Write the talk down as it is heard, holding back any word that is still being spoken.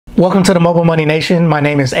Welcome to the Mobile Money Nation. My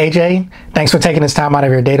name is AJ. Thanks for taking this time out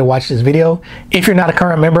of your day to watch this video. If you're not a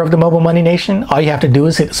current member of the Mobile Money Nation, all you have to do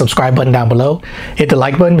is hit the subscribe button down below, hit the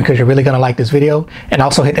like button because you're really going to like this video, and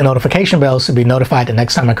also hit the notification bell to be notified the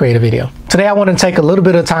next time I create a video. Today I want to take a little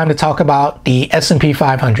bit of time to talk about the S&P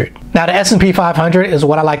 500. Now the S&P 500 is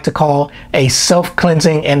what I like to call a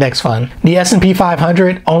self-cleansing index fund. The S&P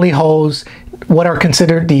 500 only holds what are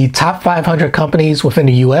considered the top 500 companies within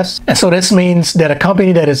the US. And so this means that a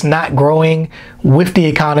company that is not growing with the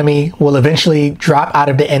economy will eventually drop out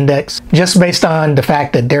of the index just based on the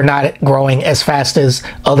fact that they're not growing as fast as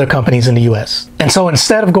other companies in the US. And so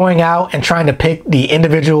instead of going out and trying to pick the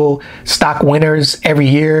individual stock winners every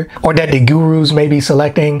year, or that the gurus may be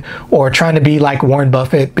selecting, or trying to be like Warren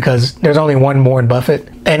Buffett, because there's only one Warren Buffett.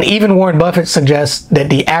 And even Warren Buffett suggests that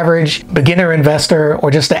the average beginner investor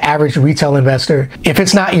or just the average retail investor, if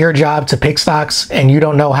it's not your job to pick stocks and you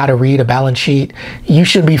don't know how to read a balance sheet, you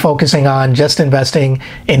should be focusing on just investing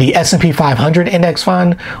in the S&P 500 index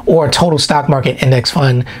fund or a total stock market index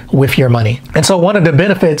fund with your money. And so one of the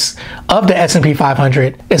benefits of the S&P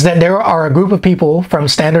 500 is that there are a group of people from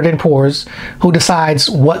Standard & Poor's who decides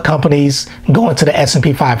what companies go into the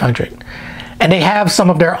S&P 500. And they have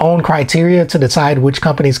some of their own criteria to decide which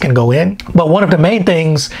companies can go in. But one of the main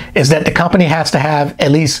things is that the company has to have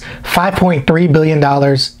at least $5.3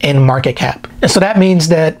 billion in market cap. And so that means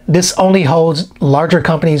that this only holds larger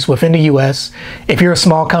companies within the US. If you're a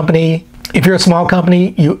small company,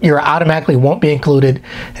 you automatically won't be included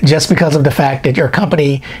just because of the fact that your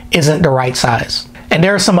company isn't the right size. And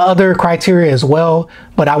there are some other criteria as well,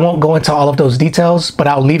 but I won't go into all of those details, but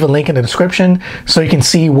I'll leave a link in the description so you can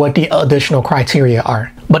see what the additional criteria are.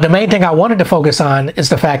 But the main thing I wanted to focus on is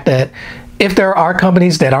the fact that if there are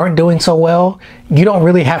companies that aren't doing so well, you don't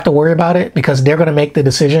really have to worry about it because they're going to make the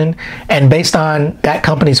decision. And based on that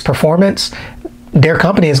company's performance, their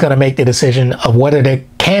company is going to make the decision of whether they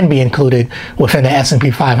can be included within the S&P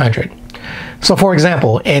 500. So for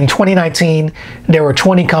example, in 2019, there were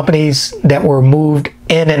 20 companies that were moved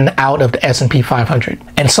in and out of the S&P 500.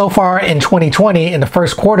 And so far in 2020, in the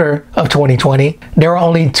first quarter of 2020, there are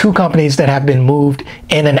only 2 companies that have been moved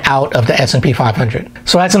in and out of the S&P 500.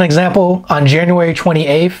 So as an example, on January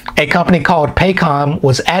 28th, a company called Paycom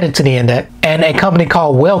was added to the index, and a company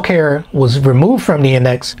called WellCare was removed from the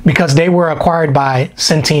index because they were acquired by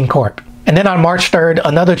Centene Corp. And then on March 3rd,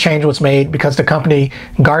 another change was made because the company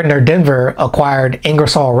Gardner Denver acquired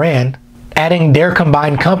Ingersoll Rand, adding their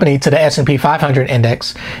combined company to the S&P 500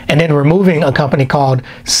 index, and then removing a company called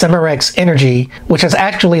Cimarex Energy, which has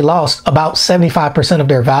actually lost about 75% of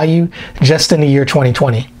their value just in the year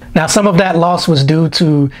 2020. Now, some of that loss was due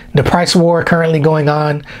to the price war currently going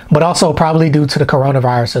on, but also probably due to the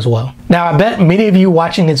coronavirus as well. Now, I bet many of you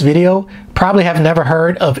watching this video probably have never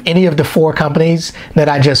heard of any of the 4 companies that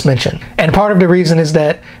I just mentioned. And part of the reason is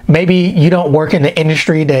that maybe you don't work in the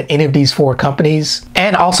industry that any of these 4 companies,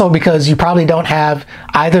 and also because you probably don't have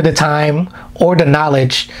either the time or the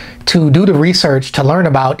knowledge to do the research to learn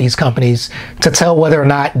about these companies to tell whether or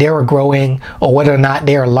not they're growing or whether or not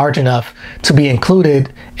they are large enough to be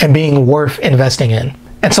included and being worth investing in.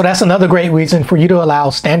 And so that's another great reason for you to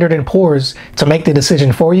allow Standard & Poor's to make the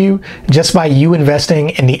decision for you just by you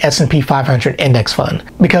investing in the S&P 500 index fund.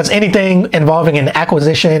 Because anything involving an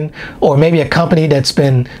acquisition or maybe a company that's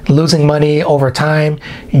been losing money over time,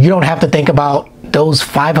 you don't have to think about those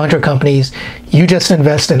 500 companies. You just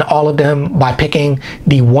invest in all of them by picking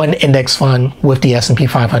the one index fund with the S&P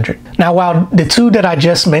 500. Now, while the 2 that I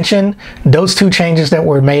just mentioned, those 2 changes that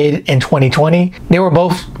were made in 2020, they were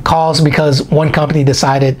both caused because one company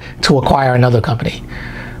decided to acquire another company.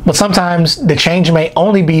 But sometimes the change may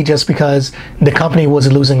only be just because the company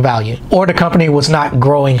was losing value or the company was not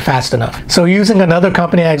growing fast enough. So using another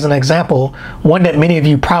company as an example, one that many of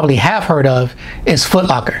you probably have heard of is Foot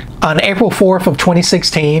Locker. On April 4th of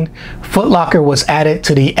 2016, Foot Locker was added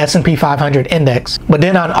to the S&P 500 index, but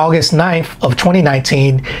then on August 9th of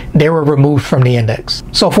 2019, they were removed from the index.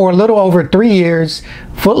 So for a little over 3 years,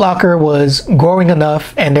 Foot Locker was growing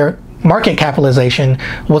enough and their market capitalization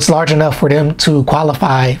was large enough for them to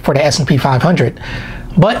qualify for the S&P 500.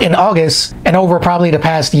 But in August, and over probably the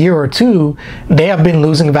past year or 2, they have been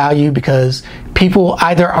losing value because people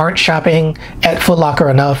either aren't shopping at Foot Locker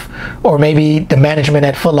enough, or maybe the management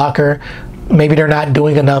at Foot Locker, maybe they're not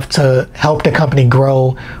doing enough to help the company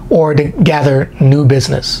grow or to gather new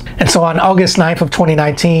business. And so on August 9th of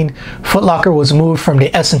 2019, Foot Locker was moved from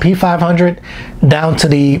the S&P 500 down to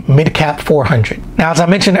the mid-cap 400. Now, as I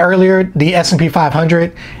mentioned earlier, the S&P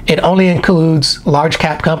 500, it only includes large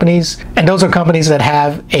cap companies, and those are companies that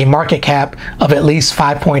have a market cap of at least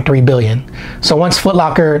 $5.3 billion. So once Foot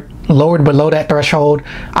Locker lowered below that threshold.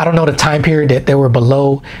 I don't know the time period that they were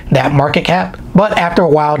below that market cap, but after a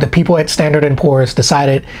while, the people at Standard & Poor's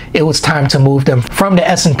decided it was time to move them from the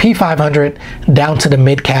S&P 500 down to the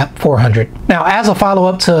mid-cap 400. Now, as a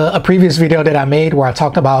follow-up to a previous video that I made where I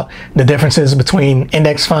talked about the differences between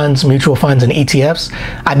index funds, mutual funds, and ETFs,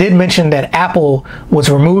 I did mention that Apple was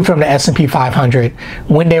removed from the S&P 500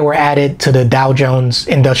 when they were added to the Dow Jones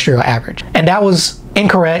Industrial Average. And that was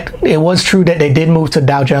incorrect. It was true that they did move to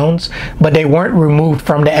Dow Jones, but they weren't removed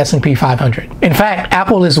from the S&P 500. In fact,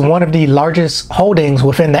 Apple is one of the largest holdings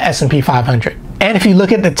within the S&P 500. And if you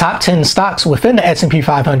look at the top 10 stocks within the S&P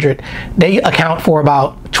 500, they account for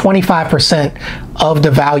about 25% of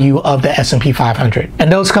the value of the S&P 500.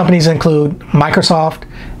 And those companies include Microsoft,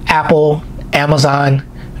 Apple, Amazon,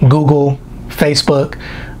 Google, Facebook,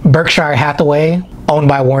 Berkshire Hathaway, owned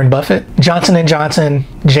by Warren Buffett, Johnson & Johnson,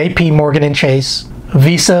 JP Morgan & Chase,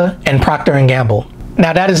 Visa, and Procter & Gamble.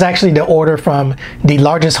 Now that is actually the order from the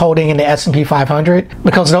largest holding in the S&P 500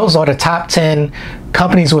 because those are the top 10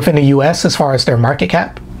 companies within the US as far as their market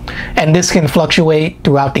cap. And this can fluctuate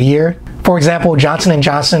throughout the year. For example, Johnson &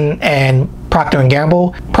 Johnson and Procter &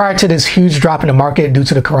 Gamble, prior to this huge drop in the market due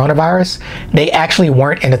to the coronavirus, they actually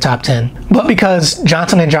weren't in the top 10. But because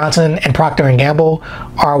Johnson & Johnson and Procter & Gamble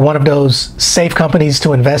are one of those safe companies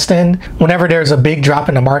to invest in whenever there's a big drop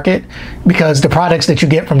in the market, because the products that you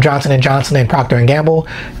get from Johnson & Johnson and Procter & Gamble,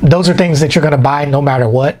 those are things that you're going to buy no matter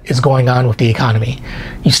what is going on with the economy.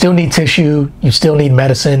 You still need tissue, you still need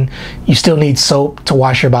medicine, you still need soap to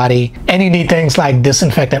wash your body, and you need things like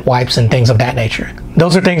disinfectant wipes and things of that nature.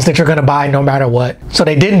 Those are things that you're going to buy no matter what. So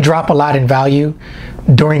they didn't drop a lot in value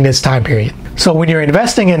during this time period. So when you're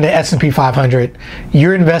investing in the S&P 500,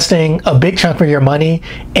 you're investing a big chunk of your money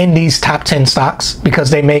in these top 10 stocks because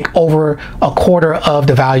they make over a quarter of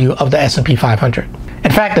the value of the S&P 500. In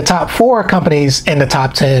fact, the top 4 companies in the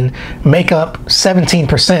top 10 make up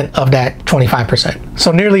 17% of that 25%.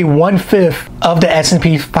 So nearly 1/5 of the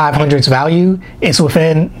S&P 500's value is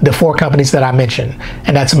within the 4 companies that I mentioned,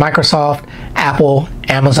 and that's Microsoft, Apple,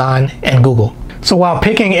 Amazon, and Google. So while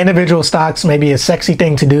picking individual stocks may be a sexy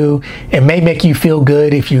thing to do, it may make you feel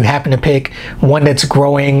good if you happen to pick one that's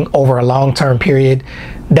growing over a long-term period.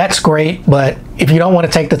 That's great, but if you don't want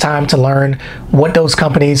to take the time to learn what those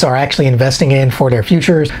companies are actually investing in for their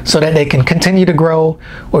futures so that they can continue to grow,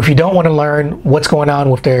 or if you don't want to learn what's going on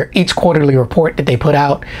with their each quarterly report that they put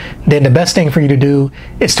out, then the best thing for you to do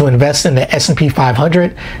is to invest in the S&P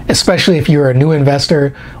 500, especially if you're a new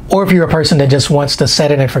investor or if you're a person that just wants to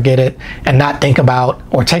set it and forget it and not think about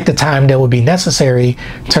or take the time that would be necessary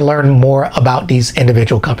to learn more about these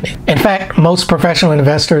individual companies. In fact, most professional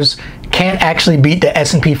investors can't actually beat the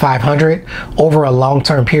S&P 500 over a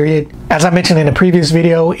long-term period. As I mentioned in a previous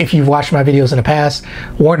video, if you've watched my videos in the past,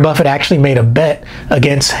 Warren Buffett actually made a bet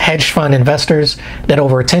against hedge fund investors that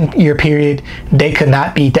over a 10-year period, they could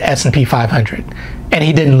not beat the S&P 500. And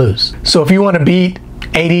he didn't lose. So if you want to beat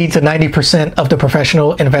 80 to 90% of the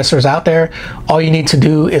professional investors out there, all you need to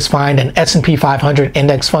do is find an S&P 500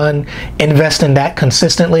 index fund, invest in that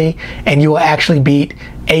consistently, and you will actually beat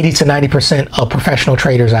 80 to 90% of professional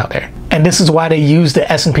traders out there. And this is why they use the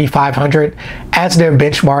S&P 500 as their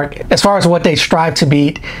benchmark as far as what they strive to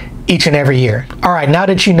beat each and every year. All right, now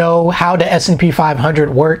that you know how the S&P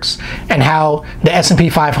 500 works and how the S&P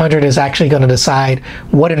 500 is actually going to decide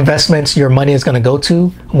what investments your money is going to go to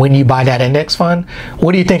when you buy that index fund,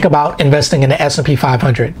 what do you think about investing in the S&P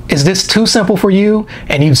 500? Is this too simple for you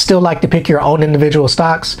and you'd still like to pick your own individual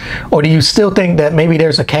stocks? Or do you still think that maybe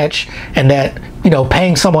there's a catch and that,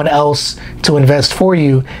 paying someone else to invest for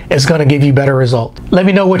you is going to give you better results? Let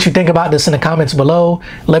me know what you think about this in the comments below.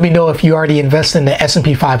 Let me know if you already invest in the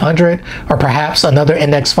S&P 500 or perhaps another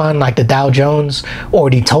index fund like the Dow Jones or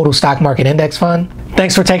the Total Stock Market Index Fund.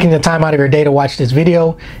 Thanks for taking the time out of your day to watch this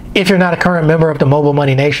video. If you're not a current member of the Mobile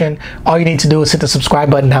Money Nation, all you need to do is hit the subscribe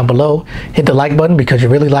button down below, hit the like button because you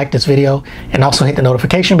really like this video, and also hit the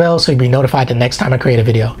notification bell so you'll be notified the next time I create a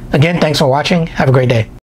video. Again, thanks for watching. Have a great day.